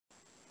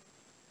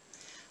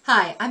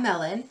Hi, I'm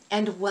Ellen,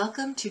 and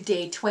welcome to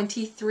day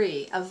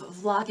 23 of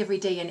Vlog Every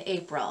Day in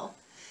April.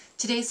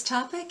 Today's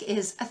topic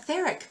is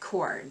etheric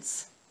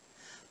chords.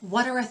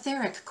 What are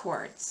etheric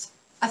chords?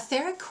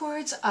 Etheric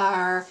chords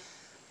are,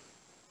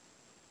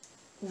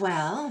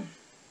 well,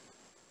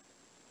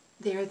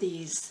 they're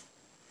these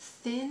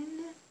thin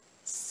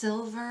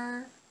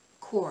silver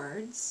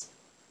chords,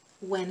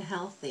 when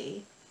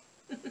healthy,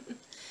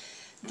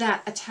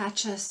 that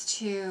attach us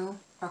to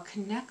or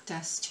connect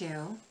us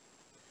to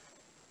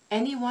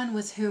anyone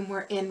with whom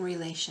we're in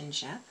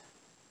relationship,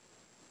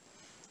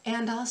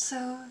 and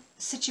also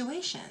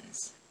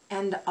situations.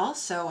 And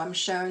also I'm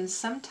shown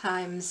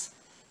sometimes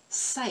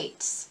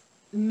sites,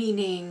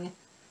 meaning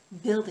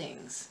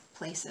buildings,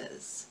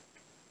 places.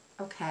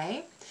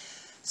 Okay?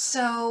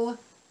 So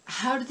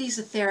how do these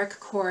etheric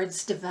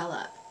chords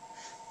develop?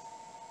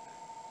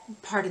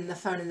 Pardon the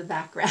phone in the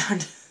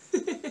background.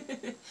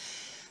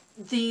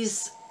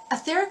 These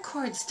etheric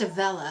chords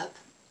develop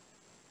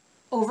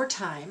over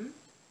time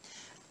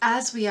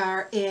as we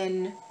are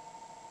in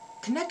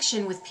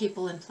connection with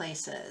people and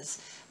places.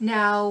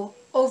 Now,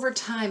 over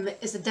time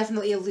is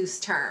definitely a loose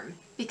term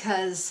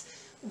because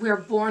we're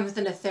born with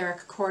an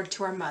etheric cord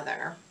to our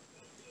mother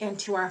and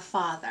to our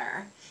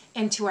father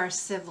and to our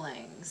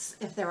siblings,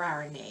 if there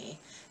are any.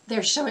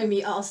 They're showing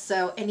me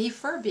also any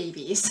fur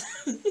babies.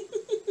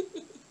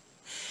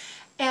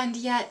 And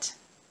yet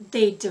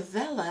they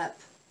develop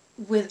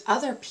with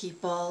other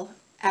people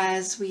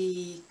as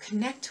we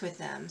connect with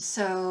them.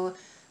 So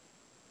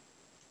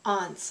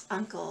aunts,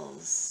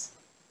 uncles,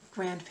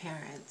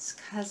 grandparents,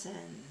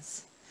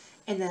 cousins,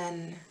 and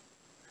then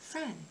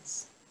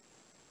friends,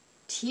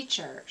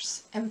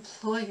 teachers,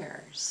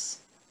 employers.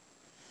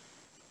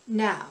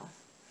 Now,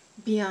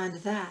 beyond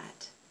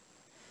that,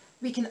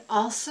 we can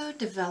also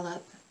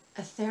develop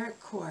etheric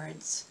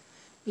chords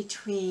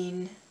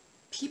between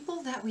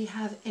people that we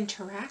have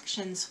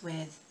interactions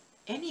with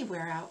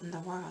anywhere out in the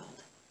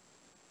world.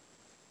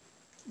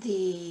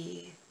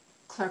 The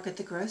clerk at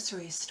the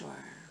grocery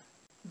store,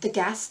 the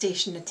gas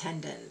station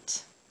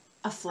attendant,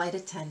 a flight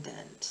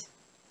attendant,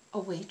 a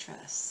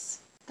waitress,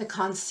 the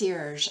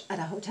concierge at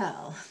a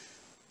hotel.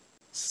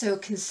 So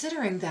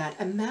considering that,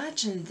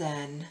 imagine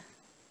then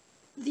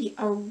the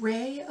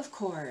array of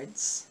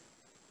chords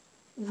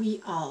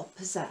we all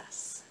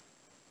possess.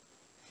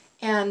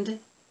 And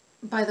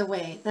by the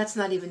way, that's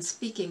not even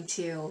speaking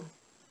to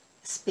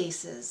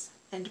spaces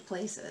and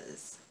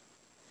places.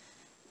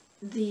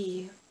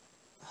 The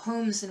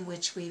homes in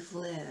which we've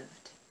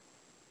lived,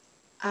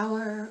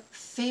 our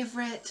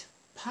favorite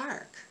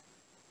park,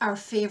 our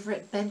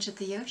favorite bench at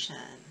the ocean.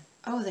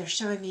 Oh, they're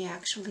showing me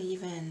actually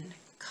even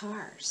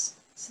cars.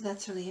 So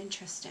that's really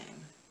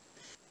interesting.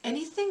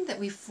 Anything that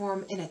we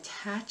form an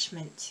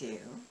attachment to,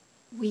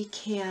 we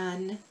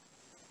can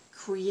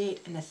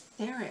create an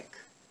etheric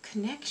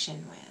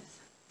connection with.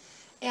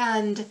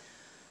 And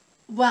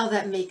while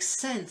that makes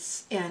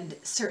sense and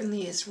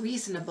certainly is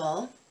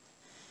reasonable,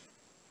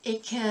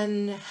 it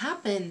can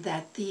happen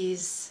that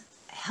these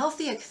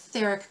healthy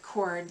etheric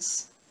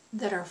chords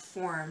that are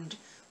formed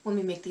when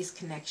we make these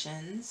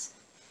connections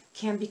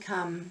can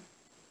become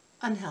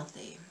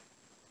unhealthy.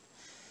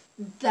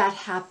 That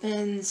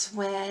happens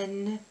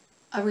when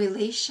a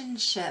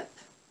relationship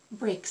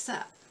breaks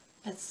up.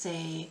 Let's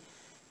say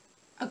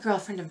a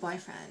girlfriend and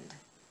boyfriend.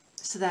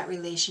 So that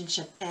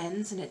relationship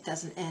ends and it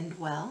doesn't end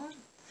well.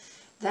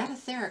 That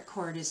etheric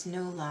cord is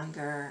no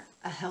longer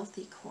a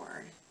healthy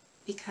cord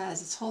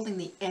because it's holding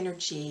the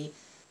energy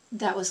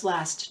that was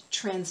last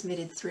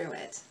transmitted through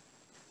it.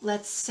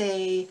 Let's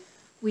say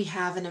we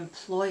have an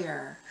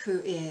employer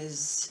who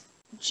is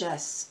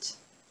just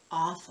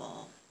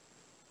awful.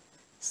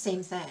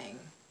 Same thing.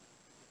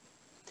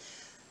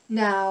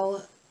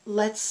 Now,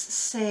 let's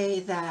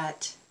say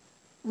that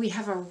we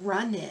have a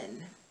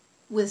run-in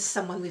with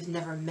someone we've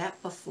never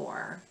met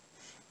before,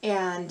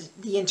 and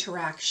the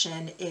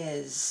interaction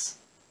is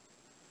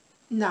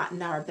not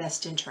in our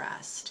best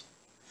interest.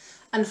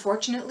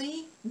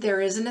 Unfortunately,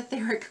 there is an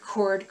etheric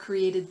cord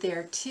created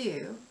there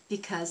too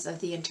because of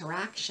the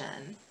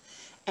interaction,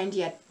 and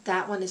yet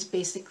that one is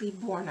basically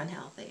born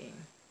unhealthy.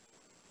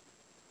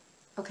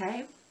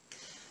 Okay?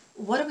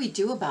 What do we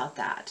do about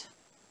that?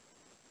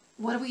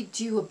 What do we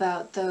do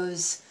about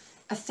those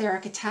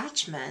etheric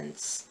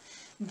attachments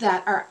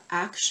that are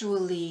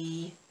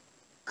actually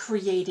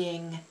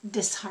creating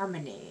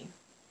disharmony?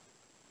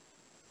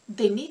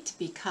 They need to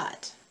be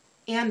cut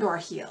and or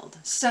healed.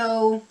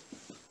 So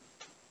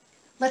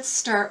let's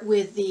start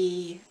with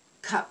the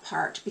cut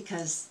part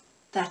because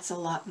that's a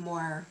lot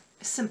more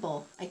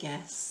simple, I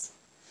guess.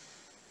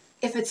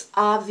 If it's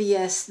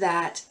obvious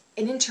that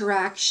an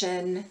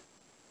interaction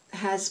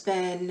has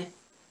been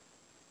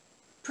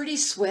pretty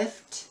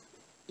swift,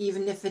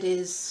 even if it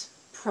is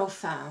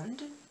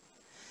profound,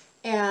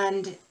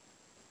 and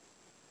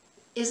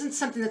isn't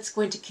something that's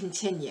going to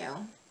continue,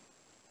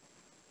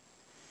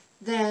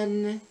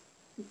 then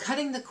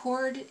cutting the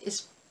cord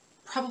is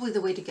probably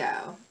the way to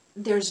go.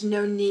 There's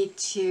no need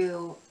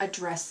to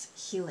address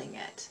healing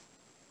it.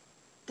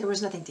 There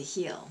was nothing to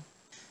heal.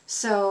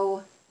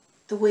 So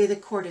the way the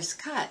cord is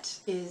cut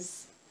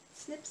is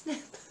snip,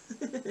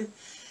 snip.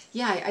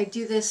 Yeah, I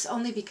do this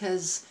only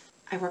because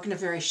I work in a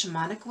very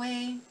shamanic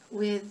way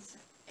with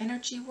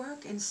energy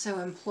work, and so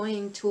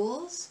employing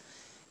tools.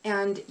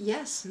 And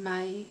yes,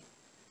 my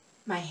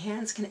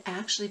hands can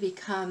actually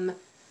become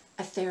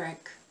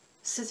etheric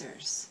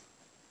scissors.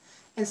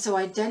 And so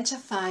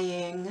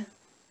identifying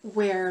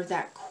where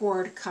that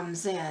cord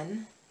comes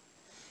in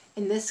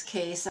this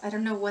case, I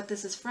don't know what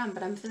this is from,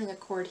 but I'm feeling a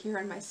cord here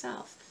on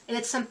myself. And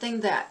it's something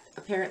that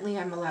apparently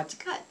I'm allowed to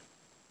cut.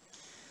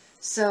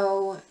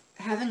 So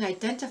having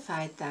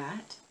identified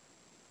that,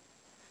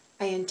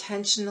 I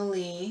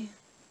intentionally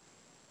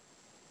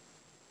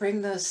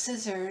bring those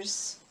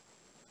scissors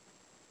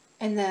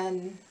and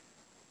then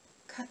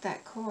cut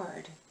that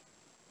cord.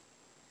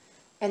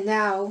 And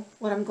now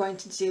what I'm going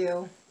to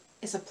do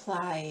is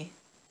apply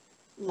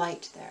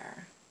light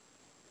there.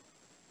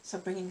 So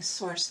bringing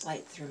source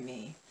light through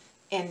me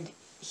and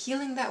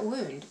healing that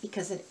wound,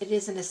 because it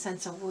is in a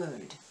sense a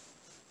wound.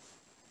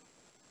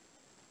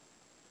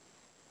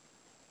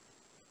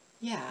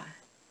 Yeah,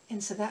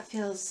 and so that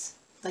feels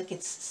like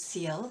it's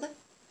sealed.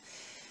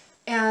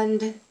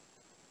 And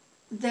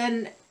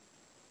then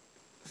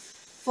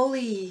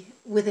fully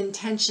with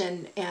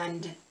intention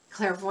and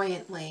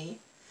clairvoyantly,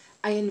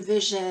 I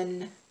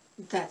envision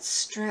that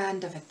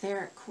strand of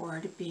etheric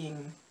cord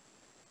being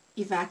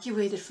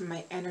evacuated from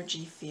my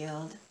energy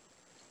field,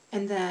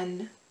 and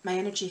then my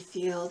energy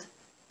field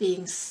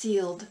being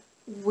sealed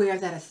where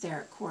that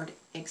etheric cord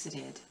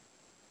exited,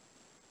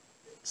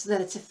 so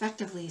that it's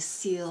effectively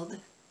sealed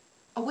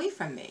away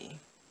from me.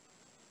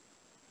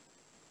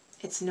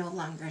 It's no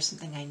longer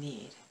something I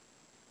need.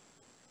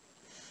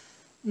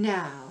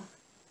 Now,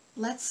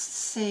 let's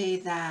say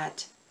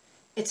that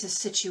it's a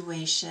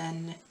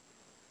situation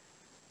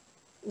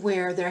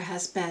where there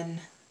has been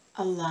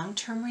a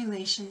long-term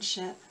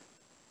relationship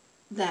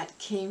that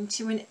came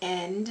to an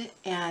end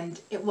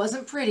and it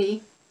wasn't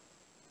pretty.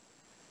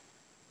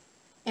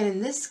 And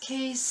in this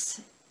case,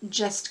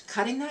 just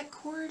cutting that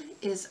cord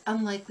is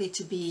unlikely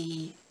to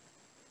be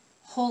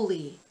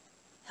wholly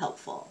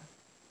helpful.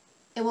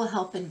 It will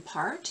help in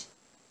part,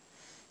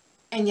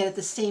 and yet at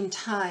the same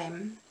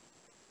time,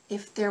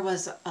 if there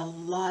was a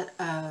lot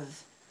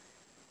of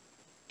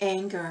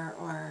anger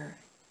or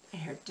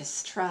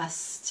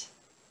distrust,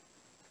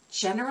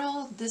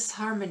 general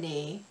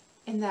disharmony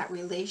in that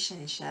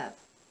relationship,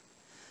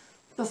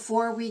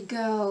 before we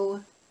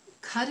go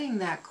cutting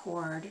that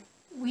cord,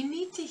 we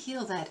need to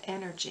heal that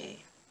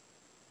energy.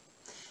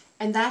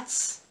 And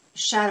that's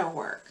shadow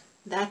work.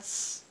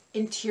 That's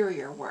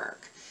interior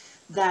work.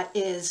 That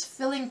is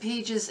filling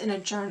pages in a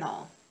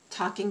journal,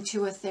 talking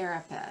to a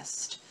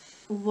therapist,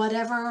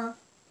 whatever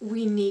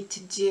we need to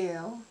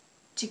do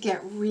to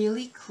get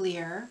really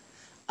clear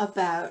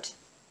about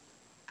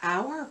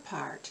our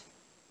part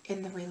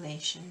in the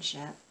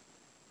relationship.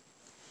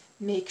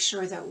 Make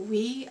sure that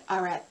we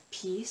are at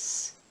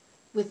peace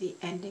with the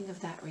ending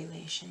of that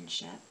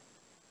relationship.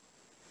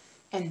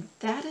 And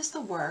that is the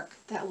work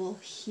that will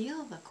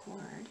heal the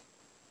cord,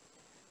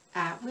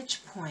 at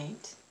which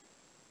point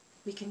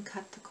we can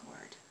cut the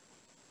cord.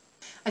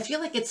 I feel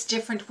like it's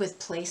different with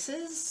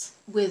places,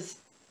 with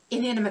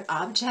inanimate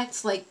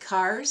objects like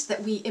cars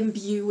that we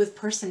imbue with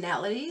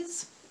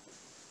personalities.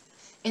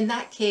 In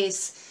that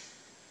case,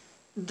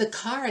 the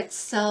car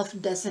itself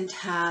doesn't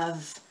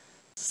have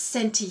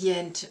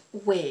sentient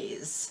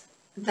ways.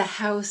 The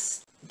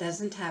house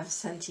doesn't have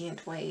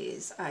sentient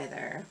ways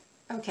either.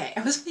 Okay,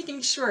 I was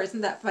making sure.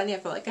 Isn't that funny? I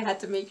felt like I had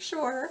to make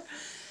sure.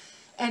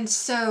 And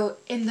so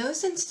in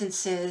those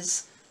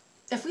instances,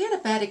 if we had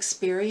a bad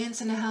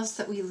experience in a house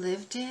that we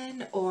lived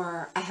in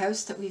or a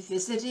house that we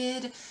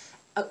visited,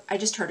 I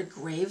just heard a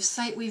grave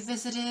site we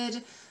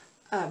visited,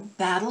 a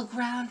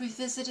battleground we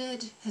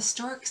visited,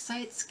 historic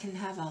sites can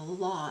have a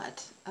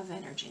lot of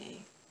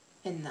energy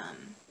in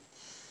them.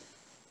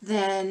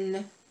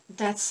 Then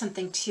that's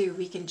something too,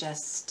 we can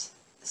just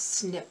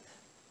snip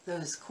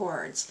those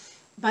cords.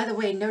 By the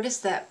way, notice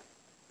that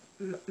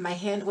my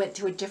hand went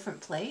to a different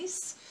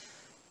place,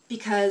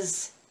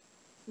 because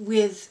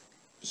with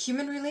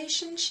human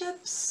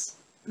relationships,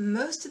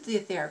 most of the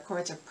etheric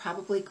cords are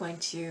probably going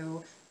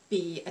to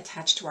be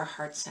attached to our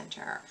heart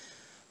center.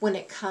 When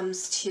it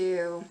comes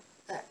to,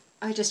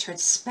 I just heard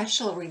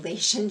special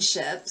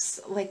relationships,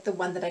 like the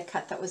one that I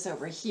cut that was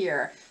over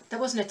here, that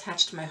wasn't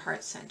attached to my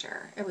heart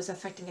center. It was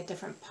affecting a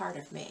different part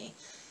of me.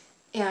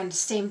 And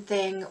same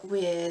thing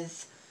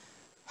with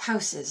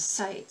houses,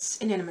 sites,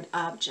 inanimate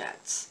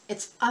objects.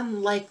 It's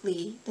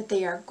unlikely that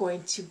they are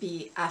going to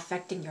be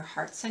affecting your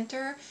heart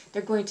center.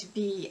 They're going to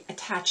be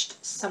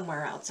attached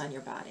somewhere else on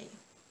your body.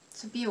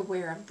 So be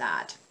aware of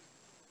that.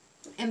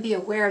 And be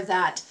aware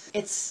that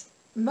it's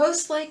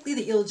most likely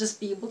that you'll just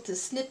be able to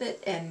snip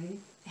it and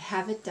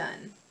have it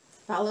done.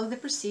 Follow the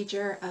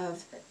procedure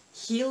of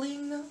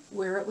healing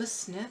where it was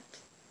snipped.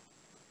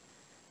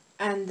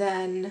 And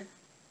then,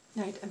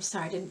 no, I'm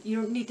sorry, you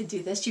don't need to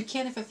do this. You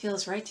can if it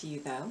feels right to you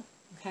though.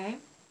 Okay?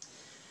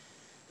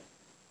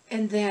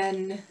 And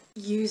then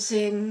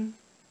using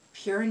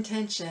pure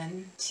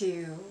intention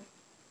to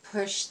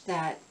push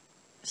that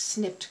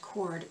snipped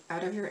cord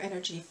out of your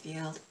energy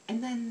field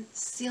and then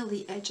seal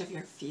the edge of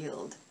your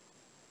field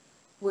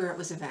where it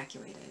was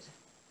evacuated.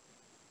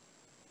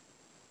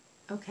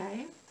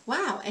 Okay.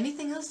 Wow,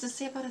 anything else to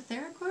say about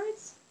etheric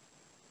cords?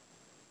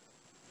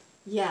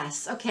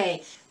 Yes,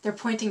 okay. They're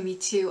pointing me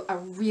to a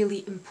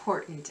really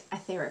important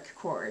etheric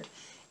cord,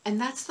 and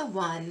that's the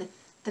one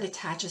that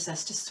attaches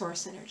us to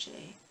source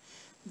energy.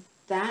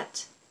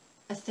 That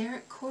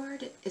etheric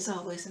cord is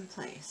always in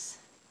place,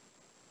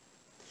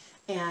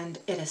 and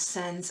it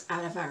ascends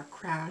out of our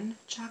crown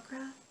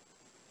chakra,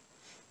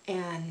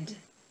 and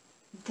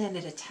then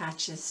it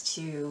attaches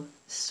to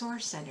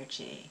source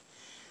energy.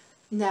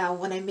 Now,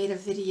 when I made a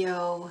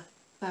video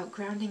about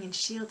grounding and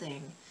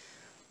shielding,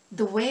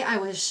 the way I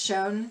was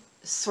shown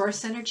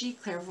source energy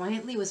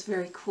clairvoyantly was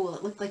very cool.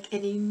 It looked like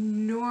an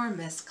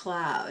enormous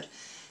cloud,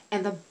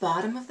 and the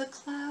bottom of the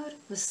cloud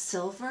was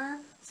silver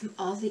from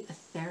all the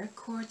etheric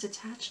cords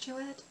attached to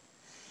it.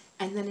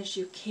 And then as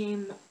you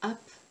came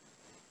up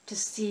to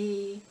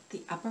see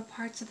the upper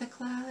parts of the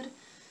cloud,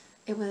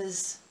 it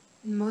was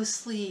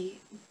mostly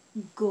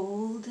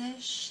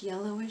goldish,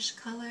 yellowish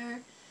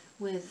color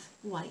with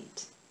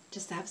white.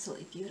 Just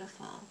absolutely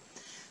beautiful.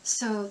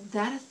 So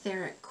that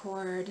etheric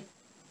cord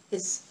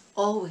is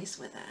always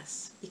with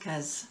us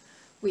because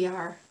we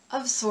are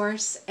of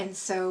source, and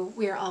so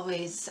we are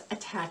always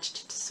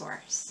attached to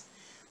source.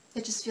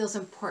 It just feels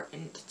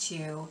important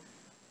to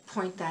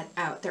point that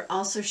out. They're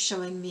also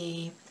showing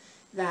me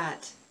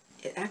that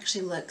it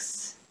actually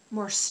looks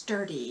more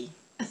sturdy,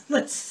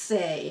 let's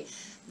say,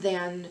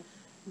 than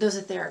those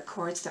etheric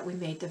cords that we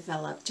may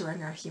develop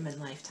during our human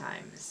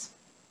lifetimes.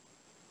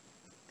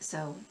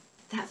 So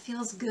that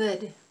feels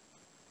good.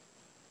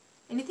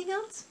 Anything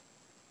else?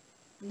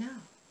 No.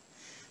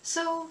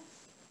 So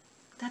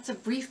that's a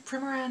brief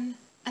primer on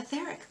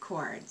etheric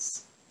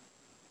cords.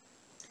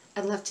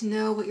 I'd love to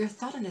know what your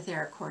thought on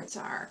etheric cords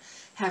are.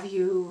 Have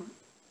you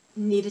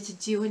needed to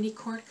do any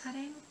cord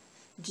cutting?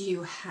 Do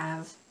you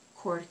have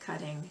cord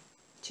cutting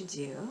to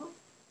do?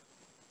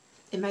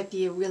 It might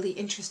be a really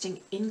interesting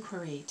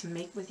inquiry to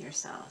make with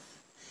yourself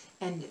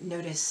and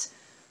notice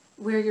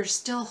where you're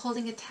still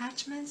holding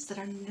attachments that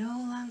are no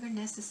longer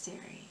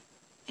necessary,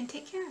 and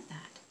take care of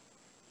that.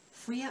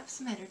 Free up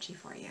some energy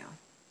for you.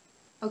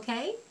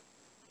 Okay?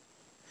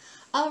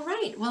 All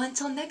right, well,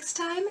 until next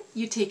time,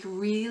 you take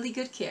really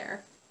good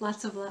care.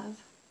 Lots of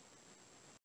love.